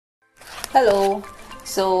Hello.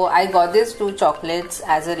 So I got these two chocolates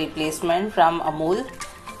as a replacement from Amul.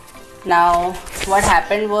 Now what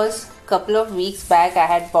happened was, couple of weeks back I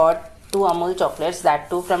had bought two Amul chocolates, that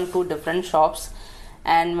too from two different shops,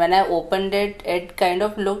 and when I opened it kind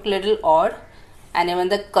of looked little odd, and even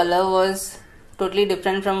the color was totally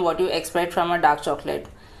different from what you expect from a dark chocolate.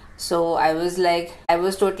 So I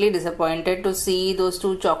was totally disappointed to see those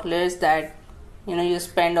two chocolates that you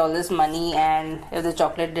spend all this money and if the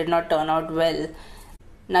chocolate did not turn out well.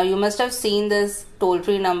 Now you must have seen this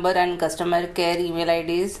toll-free number and customer care email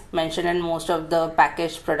IDs mentioned in most of the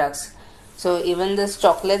packaged products. So even these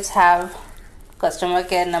chocolates have customer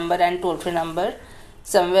care number and toll-free number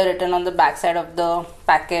somewhere written on the back side of the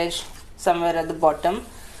package, somewhere at the bottom.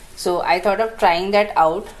 So I thought of trying that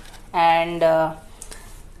out, and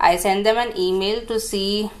I sent them an email to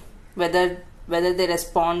see whether they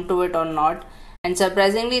respond to it or not, and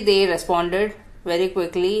surprisingly they responded very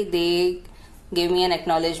quickly. They gave me an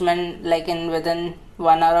acknowledgement like within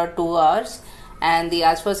 1 hour or 2 hours, and they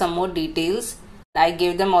asked for some more details. I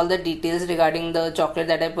gave them all the details regarding the chocolate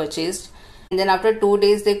that I purchased, and then after 2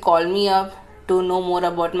 days they called me up to know more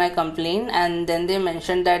about my complaint, and then they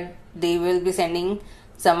mentioned that they will be sending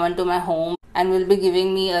someone to my home and will be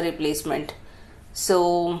giving me a replacement.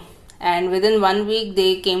 So, and within 1 week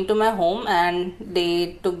they came to my home and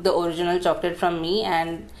they took the original chocolate from me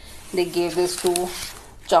and they gave these two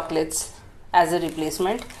chocolates as a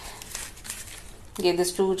replacement.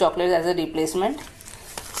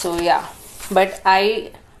 So yeah, but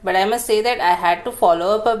I must say that I had to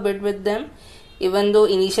follow up a bit with them. Even though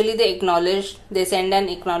initially they sent an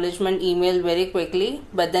acknowledgement email very quickly,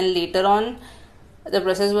 but then later on the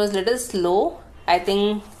process was little slow. I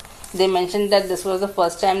think they mentioned that this was the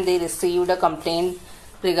first time they received a complaint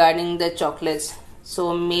regarding the chocolates,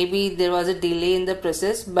 so maybe there was a delay in the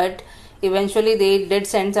process, but eventually they did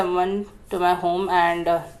send someone to my home and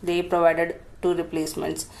they provided two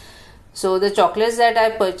replacements. So the chocolates that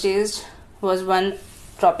I purchased was one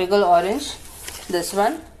tropical orange, this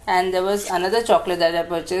one, and there was another chocolate that I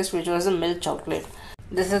purchased which was a milk chocolate.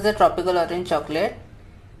 This is the tropical orange chocolate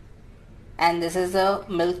and this is the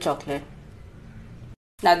milk chocolate.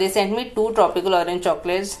 Now they sent me two tropical orange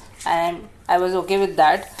chocolates and I was okay with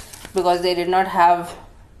that because they did not have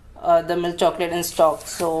the milk chocolate in stock.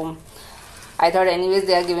 So I thought anyways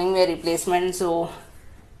they are giving me a replacement, so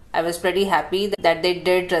I was pretty happy that they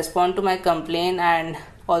did respond to my complaint and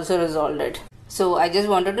also resolved it. So I just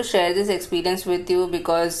wanted to share this experience with you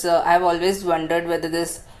because I've always wondered whether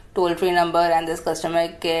this toll-free number and this customer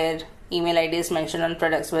care email IDs mentioned on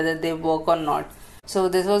products, whether they work or not. So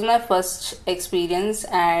this was my first experience,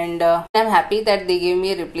 and I'm happy that they gave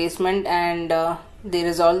me a replacement and they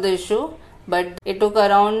resolved the issue. But it took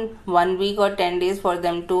around 1 week or 10 days for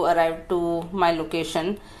them to arrive to my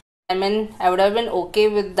location. I mean, I would have been okay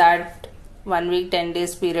with that 1 week 10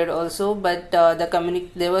 days period also, but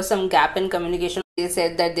there was some gap in communication. They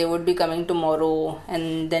said that they would be coming tomorrow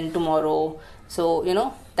and then tomorrow, so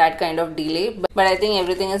that kind of delay, but I think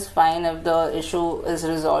everything is fine if the issue is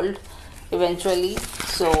resolved eventually.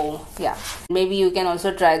 So yeah, maybe you can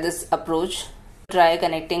also try this approach, try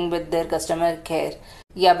connecting with their customer care.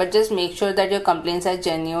 Yeah, but just make sure that your complaints are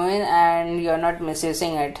genuine and you're not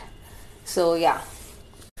misusing it. So yeah,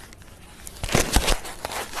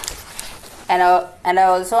 and I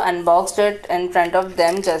also unboxed it in front of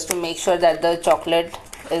them just to make sure that the chocolate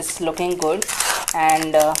is looking good,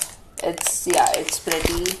 and it's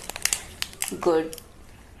pretty good.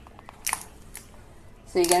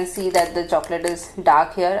 So you can see that the chocolate is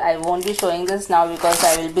dark here. I won't be showing this now because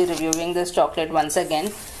I will be reviewing this chocolate once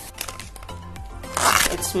again.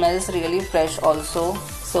 It smells really fresh also.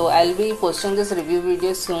 So I'll be posting this review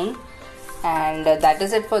video soon. And that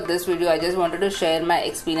is it for this video. I just wanted to share my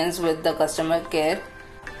experience with the customer care.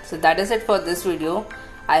 So that is it for this video.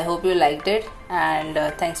 I hope you liked it, and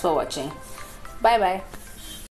thanks for watching. Bye bye.